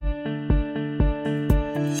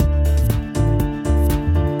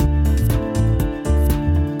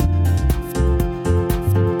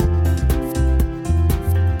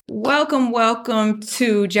Welcome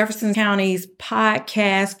to Jefferson County's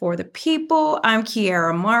podcast for the people. I'm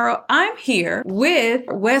Kiara Morrow. I'm here with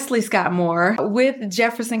Wesley Scott Moore with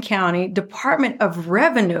Jefferson County Department of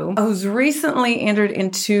Revenue, who's recently entered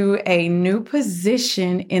into a new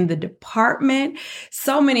position in the department.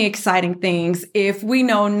 So many exciting things. If we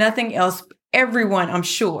know nothing else, everyone, I'm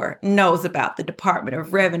sure, knows about the Department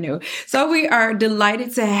of Revenue. So we are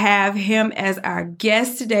delighted to have him as our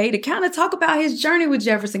guest today to kind of talk about his journey with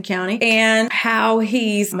Jefferson County and how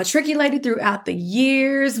he's matriculated throughout the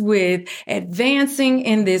years with advancing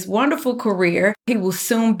in this wonderful career. He will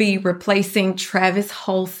soon be replacing Travis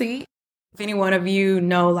Hulsey. If any one of you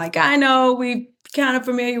know, like I know, we're kind of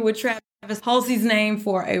familiar with Travis Hulsey's name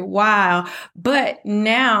for a while, but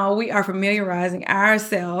now we are familiarizing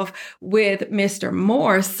ourselves with Mr.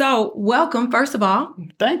 Moore. So welcome, first of all.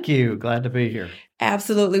 Thank you. Glad to be here.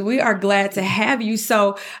 Absolutely. We are glad to have you.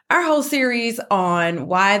 So our whole series on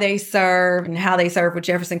why they serve and how they serve with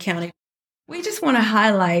Jefferson County, we just want to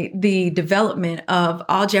highlight the development of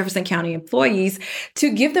all Jefferson County employees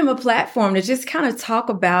to give them a platform to just kind of talk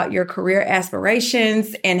about your career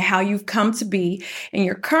aspirations and how you've come to be in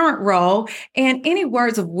your current role, and any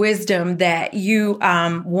words of wisdom that you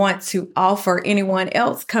want to offer anyone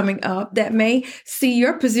else coming up that may see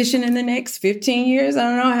your position in the next 15 years. I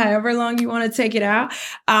don't know, however long you want to take it out,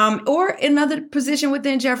 or another position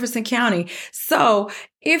within Jefferson County. So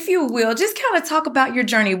if you will, just kind of talk about your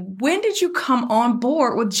journey. When did you come on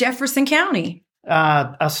board with Jefferson County?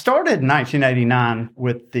 I started in 1989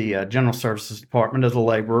 with the General Services Department as a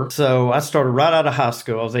laborer. So I started right out of high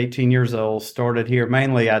school. I was 18 years old, started here.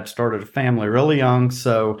 Mainly, I'd started a family really young,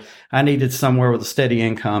 so I needed somewhere with a steady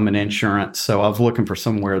income and insurance. So I was looking for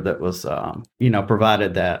somewhere that was,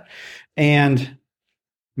 provided that. And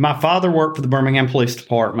my father worked for the Birmingham Police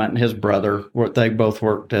Department, and his brother, they both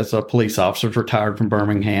worked as police officers, retired from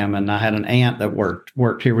Birmingham. And I had an aunt that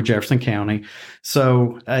worked here with Jefferson County.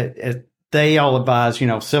 So they all advise,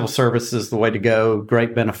 civil service is the way to go,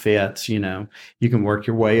 great benefits, you can work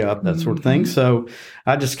your way up, that sort of thing. So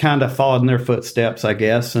I just kind of followed in their footsteps, I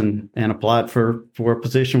guess, and applied for a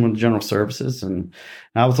position with General Services. And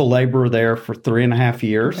I was a laborer there for 3.5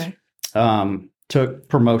 years. Okay. Took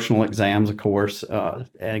promotional exams, of course,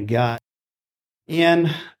 and got in.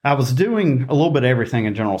 I was doing a little bit of everything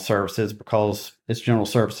in General Services because it's General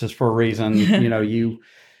Services for a reason. You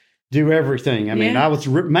do everything. I mean, I was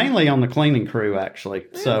mainly on the cleaning crew, actually.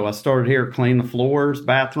 So I started here cleaning the floors,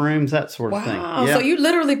 bathrooms, that sort of thing. Wow. So you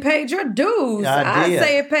literally paid your dues. I did. I'd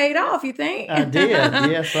say it paid off, you think? I did.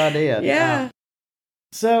 Yes, I did. Yeah.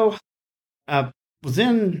 So I was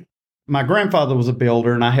my grandfather was a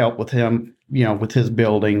builder, and I helped with him, with his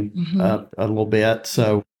building a little bit.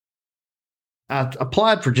 So I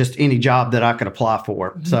applied for just any job that I could apply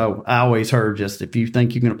for. Mm-hmm. So I always heard, just if you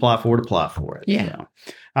think you can apply for it. Yeah. So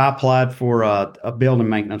I applied for a building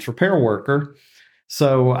maintenance repair worker.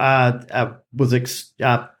 So I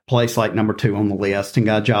placed like number 2 on the list and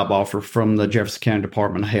got a job offer from the Jefferson County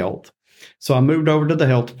Department of Health. So I moved over to the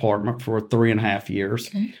health department for 3.5 years,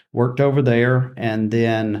 worked over there, and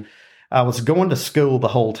then I was going to school the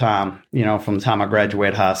whole time, from the time I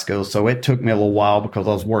graduated high school. So it took me a little while because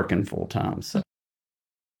I was working full time. So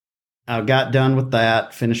I got done with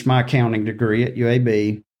that, finished my accounting degree at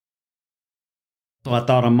UAB. So I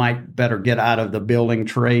thought I might better get out of the building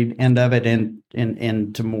trade end of it and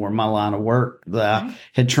into more my line of work that I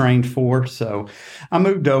had trained for. So I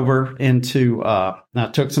moved over into, I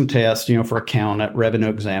took some tests, for accountant, revenue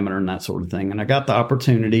examiner, and that sort of thing. And I got the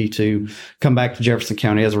opportunity to come back to Jefferson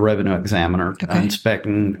County as a revenue examiner,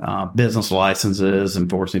 inspecting business licenses,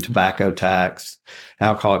 enforcing tobacco tax,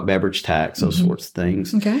 alcoholic beverage tax, those sorts of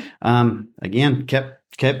things. Okay. Again, kept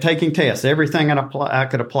taking tests, everything I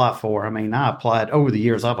could apply for. I mean, I applied over the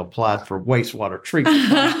years. I've applied for wastewater treatment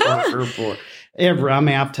for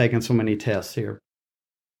I've taken so many tests here.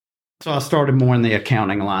 So I started more in the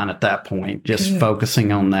accounting line at that point, just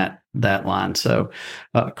focusing on that line. So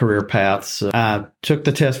career paths. I took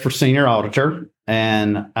the test for senior auditor,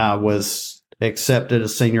 and I was accepted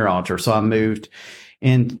as senior auditor. So I moved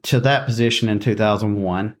into that position in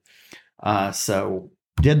 2001. So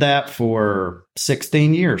did that for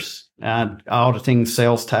 16 years, auditing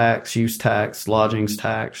sales tax, use tax, lodgings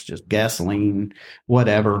tax, just gasoline,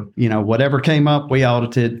 whatever came up, we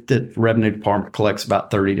audited. The revenue department collects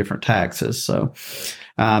about 30 different taxes. So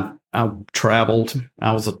I traveled.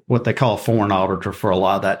 I was what they call a foreign auditor for a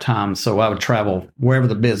lot of that time. So I would travel wherever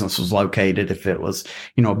the business was located. If it was,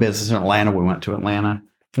 a business in Atlanta, we went to Atlanta,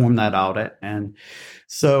 formed that audit. And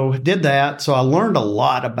so did that. So I learned a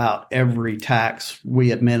lot about every tax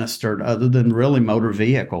we administered other than really motor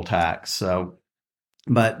vehicle tax. So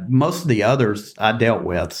But most of the others I dealt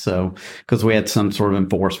with, so because we had some sort of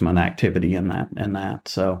enforcement activity in that.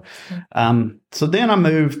 So then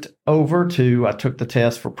I took the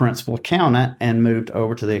test for principal accountant and moved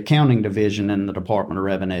over to the accounting division in the Department of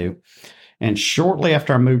Revenue. And shortly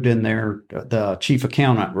after I moved in there, the chief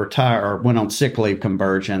accountant retired or went on sick leave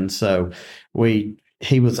conversion. So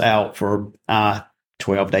he was out for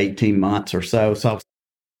 12 to 18 months or so. So I was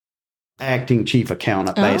acting chief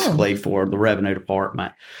accountant basically for the revenue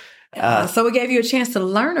department. So it gave you a chance to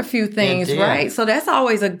learn a few things, right? So that's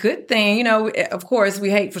always a good thing. You know, of course, we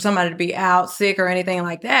hate for somebody to be out sick or anything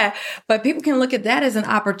like that, but people can look at that as an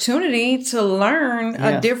opportunity to learn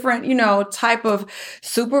a different, type of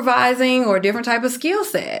supervising or a different type of skill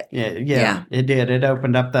set. Yeah, it did. It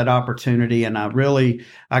opened up that opportunity. And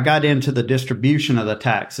I got into the distribution of the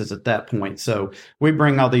taxes at that point. So we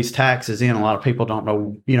bring all these taxes in. A lot of people don't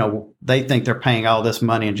know, they think they're paying all this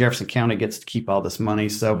money and Jefferson County gets to keep all this money.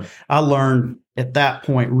 So I learned at that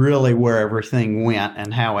point really where everything went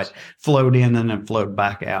and how it flowed in and then flowed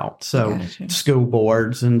back out. So school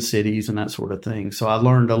boards and cities and that sort of thing. So I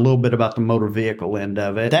learned a little bit about the motor vehicle end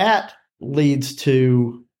of it. That leads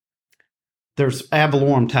to there's ad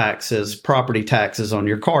valorem taxes, property taxes on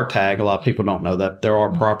your car tag. A lot of people don't know that there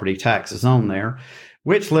are property taxes on there,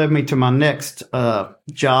 which led me to my next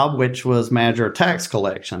job, which was manager of tax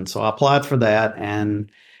collection. So I applied for that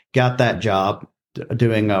and got that job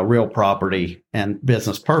doing real property and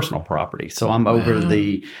business personal property. So I'm over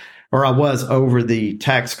I was over the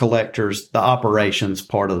tax collectors, the operations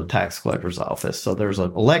part of the tax collector's office. So there's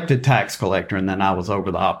an elected tax collector, and then I was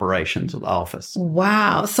over the operations of the office.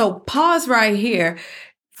 Wow. So pause right here.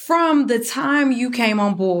 From the time you came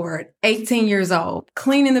on board, 18 years old,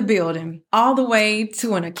 cleaning the building, all the way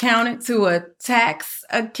to an accountant, to a tax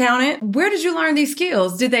accountant, where did you learn these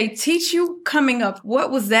skills? Did they teach you coming up? What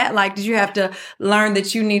was that like? Did you have to learn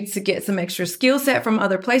that you need to get some extra skill set from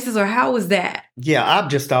other places, or how was that? Yeah, I've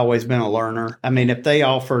just always been a learner. I mean, if they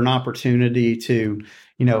offer an opportunity to,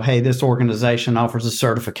 hey, this organization offers a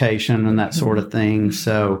certification and that sort of thing.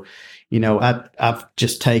 So, I've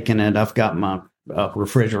just taken it. I've got my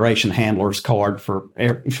refrigeration handler's card for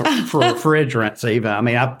refrigerants even. I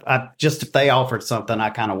mean, I just, if they offered something, I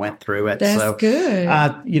kind of went through it. That's good.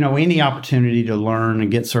 Any opportunity to learn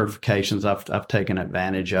and get certifications, I've taken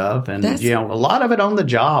advantage of. And, a lot of it on the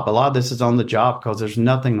job. A lot of this is on the job because there's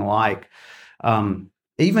nothing like,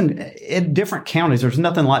 even in different counties, there's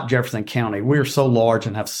nothing like Jefferson County. We're so large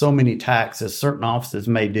and have so many taxes. Certain offices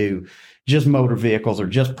may do just motor vehicles or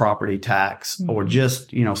just property tax or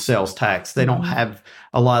just, sales tax. They don't have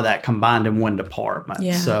a lot of that combined in one department.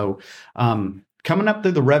 Yeah. So coming up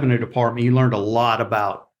through the revenue department, you learned a lot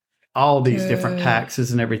about all these different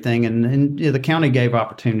taxes and everything. And the county gave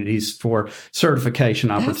opportunities for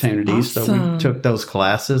certification opportunities. Awesome. So we took those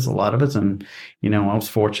classes, a lot of us. And, I was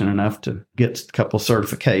fortunate enough to get a couple of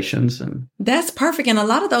certifications. And that's perfect. And a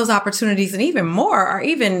lot of those opportunities and even more are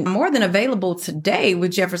even more than available today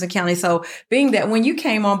with Jefferson County. So being that when you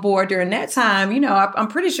came on board during that time, I'm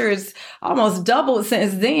pretty sure it's almost doubled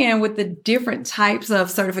since then with the different types of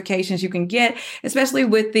certifications you can get, especially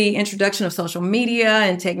with the introduction of social media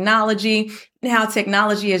and technology. And how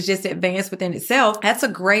technology has just advanced within itself. That's a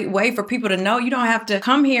great way for people to know you don't have to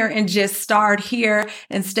come here and just start here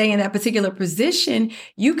and stay in that particular position.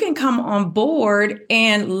 You can come on board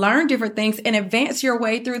and learn different things and advance your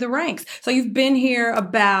way through the ranks. So you've been here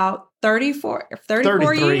about 34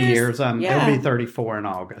 years. It'll be 34 in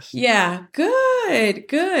August. Yeah.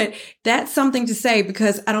 Good. That's something to say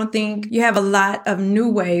because I don't think you have a lot of new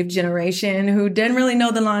wave generation who didn't really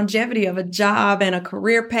know the longevity of a job and a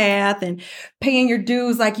career path and paying your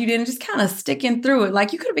dues like you did and just kind of sticking through it.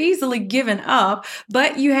 Like you could have easily given up,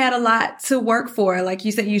 but you had a lot to work for. Like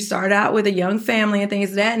you said, you started out with a young family and things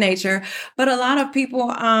of that nature, but a lot of people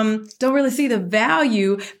don't really see the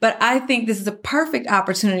value. But I think this is a perfect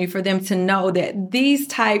opportunity for them to know that these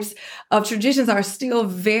types of traditions are still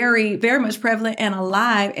very, very much prevalent and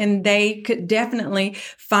alive, and they could definitely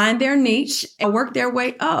find their niche and work their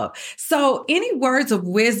way up. So any words of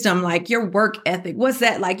wisdom, like your work ethic, what's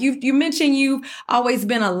that like? You mentioned you've always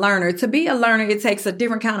been a learner. To be a learner, it takes a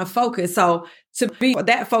different kind of focus. So to be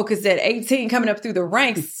that focused at 18 coming up through the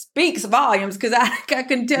ranks speaks volumes because I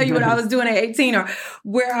couldn't tell you what I was doing at 18 or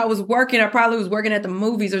where I was working. I probably was working at the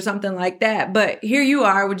movies or something like that. But here you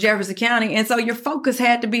are with Jefferson County. And so your focus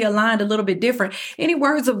had to be aligned a little bit different. Any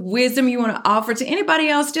words of wisdom you want to offer to anybody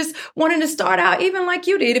else just wanting to start out, even like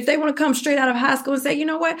you did, if they want to come straight out of high school and say, you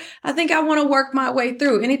know what, I think I want to work my way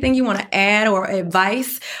through. Anything you want to add or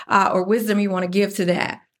advice or wisdom you want to give to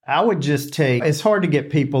that? I would just it's hard to get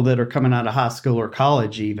people that are coming out of high school or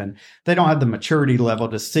college even. They don't have the maturity level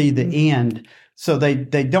to see the end. So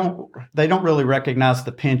they don't really recognize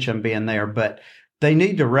the pension being there, but they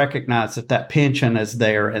need to recognize that pension is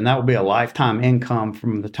there, and that will be a lifetime income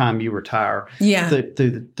from the time you retire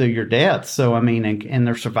through your death. So, I mean, and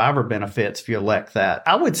their survivor benefits if you elect that.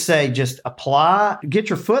 I would say just apply, get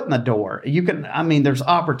your foot in the door. There's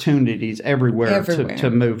opportunities everywhere. To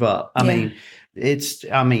move up. I'm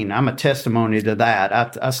a testimony to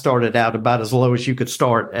that. I started out about as low as you could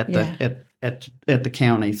start at the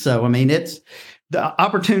county. So, I mean, the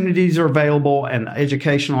opportunities are available and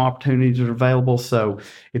educational opportunities are available. So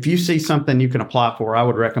if you see something you can apply for, I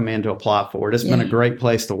would recommend to apply for it. It's been a great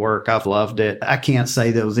place to work. I've loved it. I can't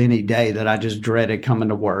say there was any day that I just dreaded coming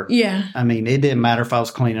to work. Yeah. I mean, it didn't matter if I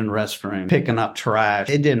was cleaning the restroom, picking up trash.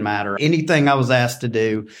 It didn't matter. Anything I was asked to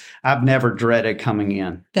do, I've never dreaded coming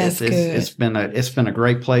in. That's good. It's been a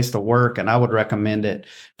great place to work, and I would recommend it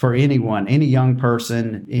for anyone, any young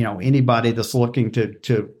person, anybody that's looking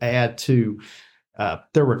to add to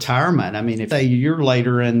their retirement. I mean, if you're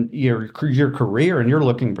later in your career and you're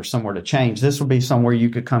looking for somewhere to change, this would be somewhere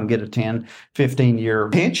you could come get a 10, 15-year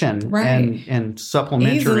pension and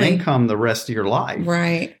supplement your income the rest of your life.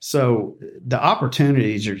 Right. So the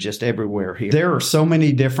opportunities are just everywhere here. There are so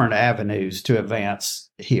many different avenues to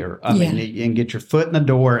advance here. I mean, you can get your foot in the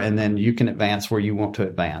door, and then you can advance where you want to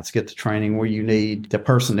advance. Get the training where you need. The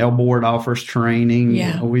personnel board offers training.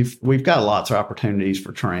 Yeah. We've got lots of opportunities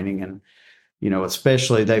for training, and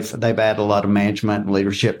especially they've added a lot of management and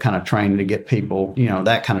leadership kind of training to get people,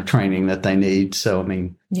 that kind of training that they need. So, I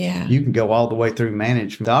mean, you can go all the way through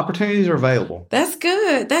management. The opportunities are available. That's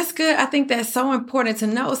good. That's good. I think that's so important to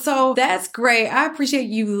know. So that's great. I appreciate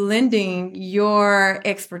you lending your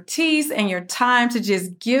expertise and your time to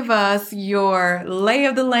just give us your lay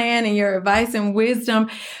of the land and your advice and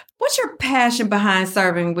wisdom. What's your passion behind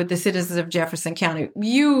serving with the citizens of Jefferson County?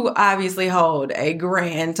 You obviously hold a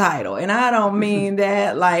grand title, and I don't mean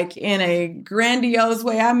that like in a grandiose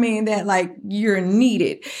way. I mean that like you're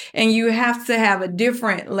needed, and you have to have a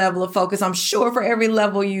different level of focus, I'm sure, for every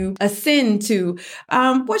level you ascend to.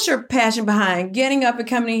 What's your passion behind getting up and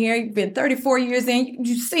coming in here? You've been 34 years in.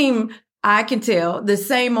 You seem, I can tell, the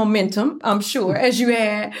same momentum, I'm sure, as you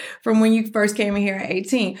had from when you first came in here at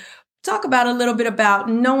 18. Talk about a little bit about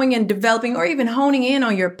knowing and developing or even honing in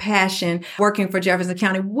on your passion working for Jefferson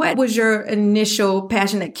County. What was your initial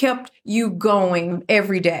passion that kept you going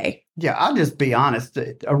every day? Yeah, I'll just be honest.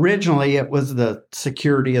 Originally, it was the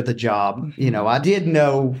security of the job. I did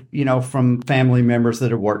know, from family members that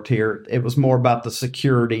have worked here, it was more about the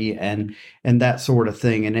security and that sort of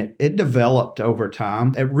thing. And it developed over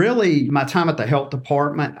time. My time at the health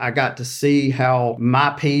department, I got to see how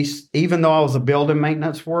my piece, even though I was a building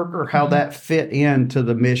maintenance worker, how that fit into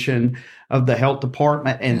the mission of the health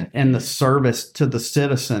department and the service to the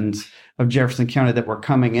citizens of Jefferson County that were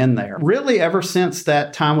coming in there. Really, ever since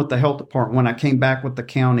that time with the health department, when I came back with the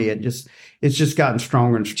county, it's just gotten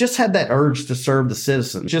stronger and just had that urge to serve the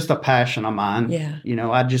citizens. Just a passion of mine.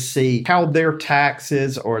 Yeah. I just see how their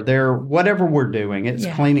taxes or their whatever we're doing, it's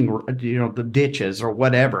cleaning, the ditches or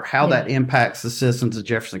whatever, how that impacts the citizens of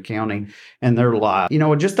Jefferson County and their lives.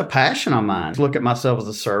 Just a passion of mine. Look at myself as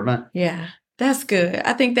a servant. Yeah. That's good.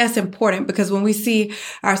 I think that's important because when we see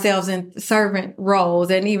ourselves in servant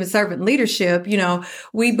roles and even servant leadership,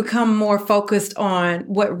 we become more focused on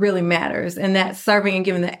what really matters, and that's serving and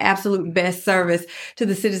giving the absolute best service to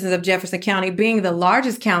the citizens of Jefferson County. Being the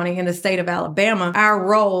largest county in the state of Alabama, our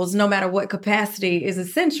roles, no matter what capacity, is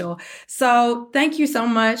essential. So thank you so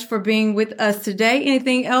much for being with us today.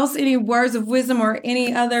 Anything else, any words of wisdom or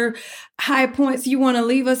any other high points you want to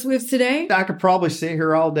leave us with today? I could probably sit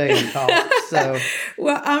here all day and talk. So,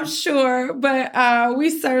 well, I'm sure, but we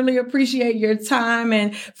certainly appreciate your time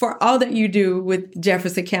and for all that you do with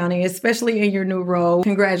Jefferson County, especially in your new role.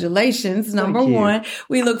 Congratulations, number one.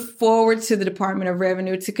 We look forward to the Department of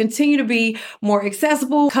Revenue to continue to be more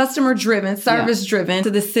accessible, customer-driven, service-driven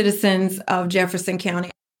to the citizens of Jefferson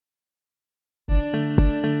County.